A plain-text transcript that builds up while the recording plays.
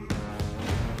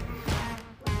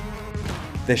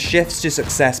the Shifts to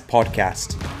Success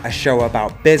podcast, a show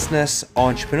about business,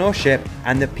 entrepreneurship,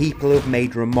 and the people who've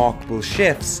made remarkable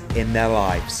shifts in their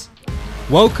lives.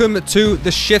 Welcome to the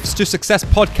Shifts to Success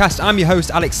podcast. I'm your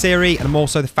host, Alex Seary, and I'm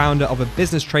also the founder of a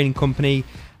business training company,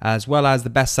 as well as the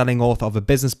best-selling author of a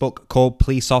business book called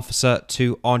Police Officer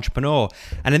to Entrepreneur.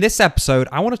 And in this episode,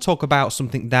 I want to talk about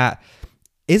something that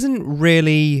isn't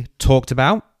really talked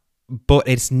about, but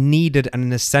it's needed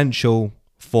and essential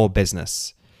for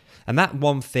business. And that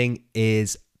one thing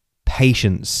is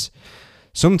patience.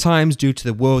 Sometimes due to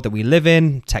the world that we live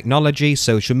in, technology,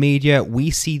 social media,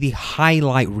 we see the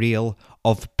highlight reel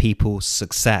of people's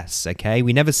success, okay?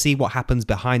 We never see what happens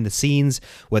behind the scenes,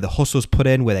 where the hustle's put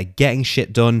in, where they're getting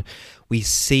shit done. We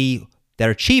see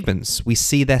their achievements, we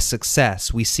see their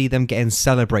success, we see them getting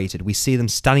celebrated, we see them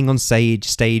standing on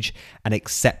stage and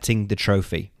accepting the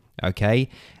trophy, okay?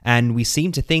 And we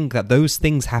seem to think that those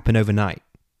things happen overnight,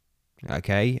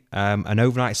 okay? An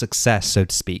overnight success, so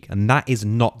to speak, and that is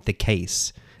not the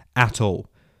case at all.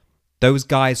 Those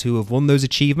guys who have won those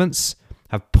achievements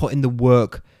have put in the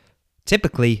work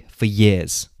typically for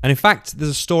years. And in fact,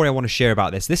 there's a story I want to share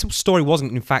about this. This story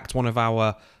wasn't, in fact, from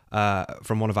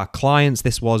one of our clients.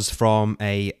 This was from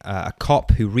a cop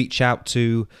who reached out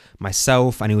to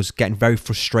myself, and he was getting very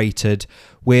frustrated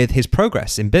with his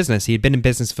progress in business. He had been in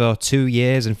business for 2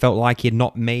 years and felt like he had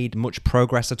not made much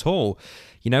progress at all.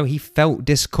 You know, he felt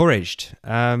discouraged.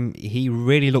 He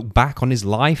really looked back on his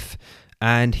life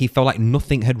and he felt like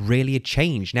nothing had really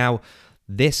changed. Now,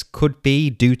 this could be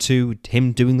due to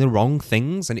him doing the wrong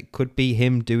things, and it could be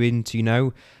him doing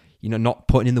to, not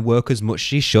putting in the work as much as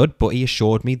he should, but he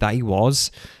assured me that he was.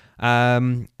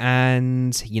 And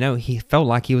he felt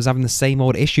like he was having the same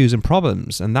old issues and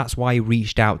problems, and that's why he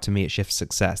reached out to me at Shift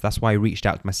Success. That's why he reached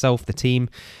out to myself, the team.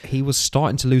 He was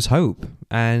starting to lose hope,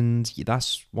 and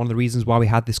that's one of the reasons why we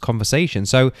had this conversation.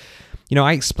 So,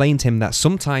 I explained to him that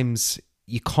sometimes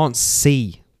you can't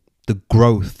see the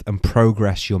growth and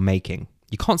progress you're making.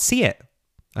 You can't see it,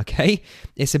 okay?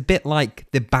 It's a bit like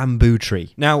the bamboo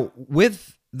tree. Now,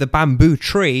 with the bamboo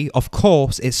tree, of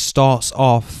course, it starts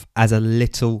off as a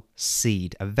little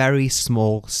seed, a very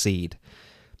small seed.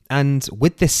 And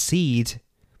with this seed,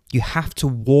 you have to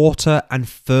water and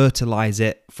fertilize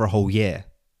it for a whole year.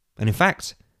 And in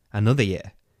fact, another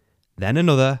year, then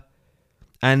another.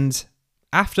 And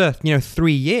after,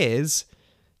 3 years,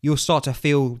 you'll start to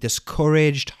feel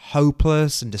discouraged,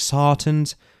 hopeless, and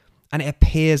disheartened. And it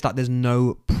appears like there's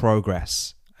no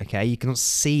progress, okay? You cannot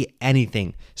see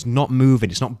anything. It's not moving.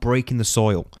 It's not breaking the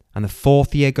soil. And the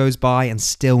 4th year goes by and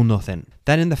still nothing.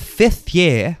 Then in the 5th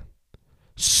year,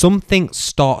 something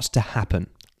starts to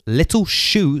happen. Little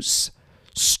shoots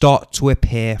start to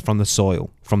appear from the soil,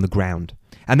 from the ground.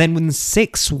 And then within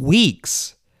 6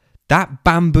 weeks, that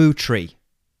bamboo tree,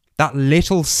 that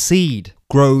little seed,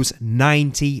 grows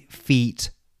 90 feet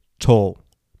tall.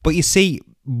 But you see,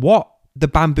 what the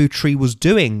bamboo tree was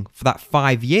doing for that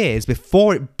 5 years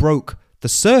before it broke the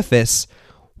surface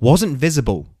wasn't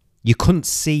visible. You couldn't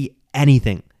see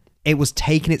anything. It was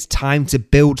taking its time to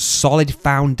build solid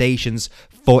foundations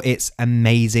for its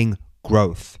amazing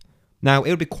growth. Now, it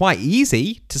would be quite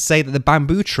easy to say that the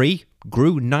bamboo tree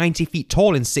grew 90 feet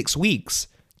tall in 6 weeks,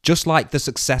 just like the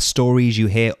success stories you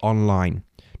hear online,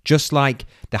 just like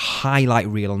the highlight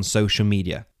reel on social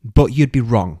media. But you'd be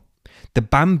wrong. The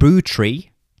bamboo tree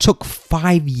took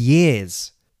 5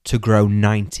 years to grow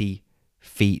 90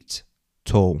 feet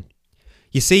tall.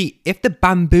 You see, if the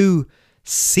bamboo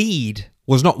seed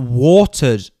was not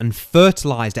watered and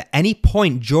fertilized at any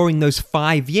point during those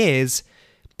 5 years,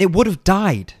 it would have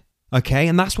died, okay?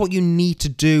 And that's what you need to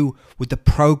do with the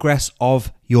progress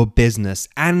of your business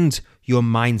and your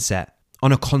mindset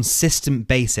on a consistent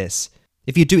basis.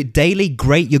 If you do it daily,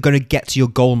 great, you're going to get to your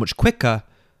goal much quicker,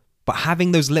 but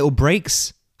having those little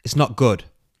breaks, it's not good.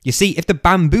 You see, if the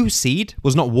bamboo seed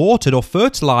was not watered or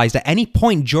fertilized at any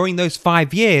point during those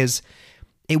 5 years,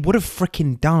 it would have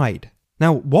freaking died.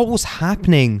 Now, what was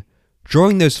happening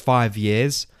during those 5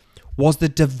 years was the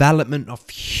development of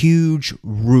huge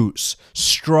roots,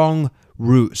 strong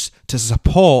roots to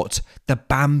support the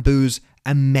bamboo's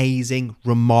amazing,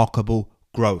 remarkable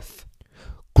growth.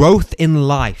 Growth in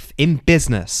life, in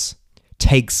business,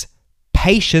 takes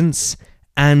patience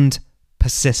and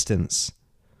persistence.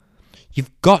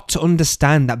 You've got to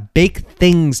understand that big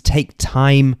things take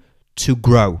time to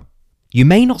grow. You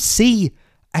may not see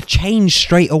a change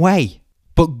straight away,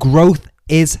 but growth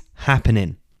is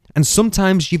happening. And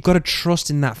sometimes you've got to trust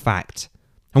in that fact.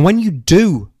 And when you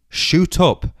do shoot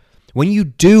up, when you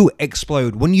do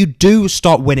explode, when you do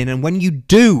start winning, and when you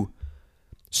do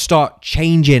start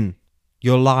changing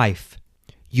your life,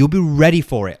 you'll be ready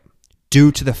for it.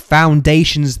 due to the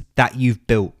foundations that you've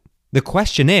built. The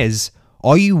question is,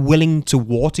 are you willing to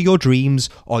water your dreams?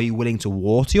 Are you willing to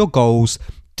water your goals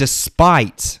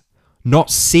despite not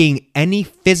seeing any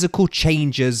physical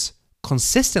changes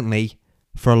consistently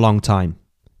for a long time?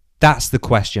 That's the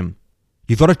question.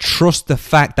 You've got to trust the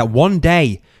fact that one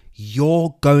day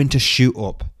you're going to shoot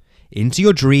up into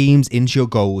your dreams, into your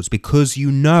goals, because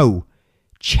you know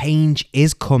change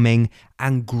is coming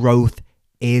and growth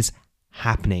is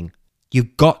happening.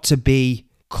 You've got to be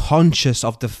conscious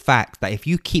of the fact that if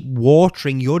you keep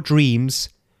watering your dreams,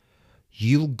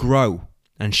 you'll grow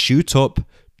and shoot up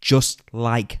just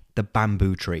like the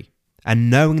bamboo tree. And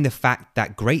knowing the fact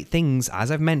that great things,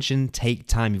 as I've mentioned, take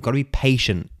time. You've got to be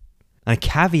patient. And a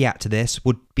caveat to this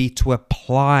would be to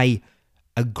apply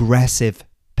aggressive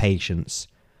patience.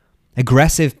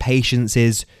 Aggressive patience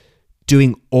is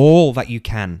doing all that you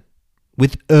can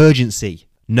with urgency,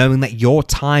 knowing that your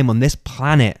time on this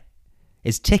planet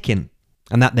is ticking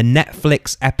and that the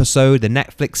Netflix episode, the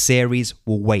Netflix series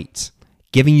will wait.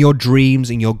 Giving your dreams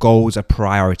and your goals a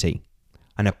priority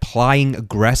and applying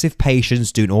aggressive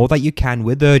patience, doing all that you can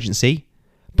with urgency,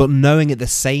 but knowing at the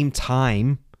same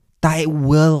time that it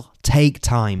will take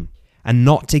time, and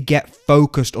not to get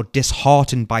focused or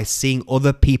disheartened by seeing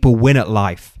other people win at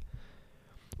life,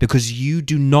 because you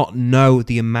do not know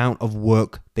the amount of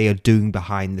work they are doing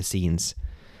behind the scenes.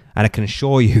 And I can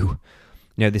assure you,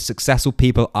 the successful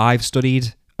people I've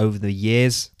studied over the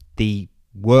years, the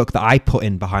work that I put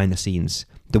in behind the scenes,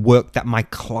 the work that my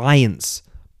clients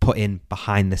put in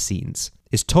behind the scenes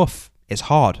is tough, it's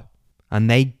hard, and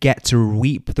they get to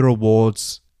reap the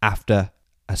rewards after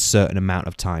a certain amount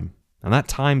of time. And that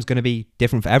time's going to be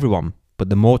different for everyone, but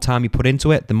the more time you put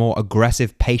into it, the more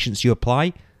aggressive patience you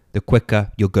apply, the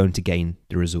quicker you're going to gain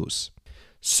the results.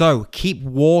 So keep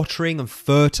watering and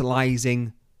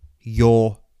fertilizing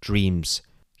your dreams,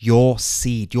 your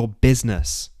seed, your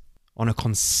business on a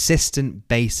consistent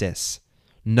basis,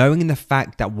 knowing the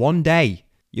fact that one day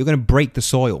you're going to break the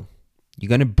soil, you're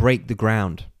going to break the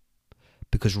ground,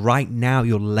 because right now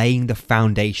you're laying the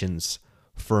foundations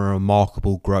for a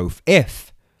remarkable growth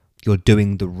if you're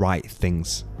doing the right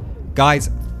things. Guys,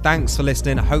 thanks for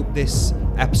listening. I hope this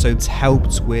episode's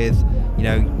helped with,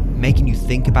 making you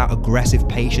think about aggressive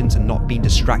patience and not being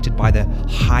distracted by the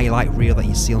highlight reel that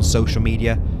you see on social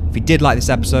media. If you did like this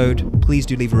episode, please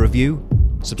do leave a review,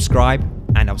 subscribe,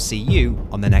 and I'll see you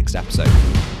on the next episode.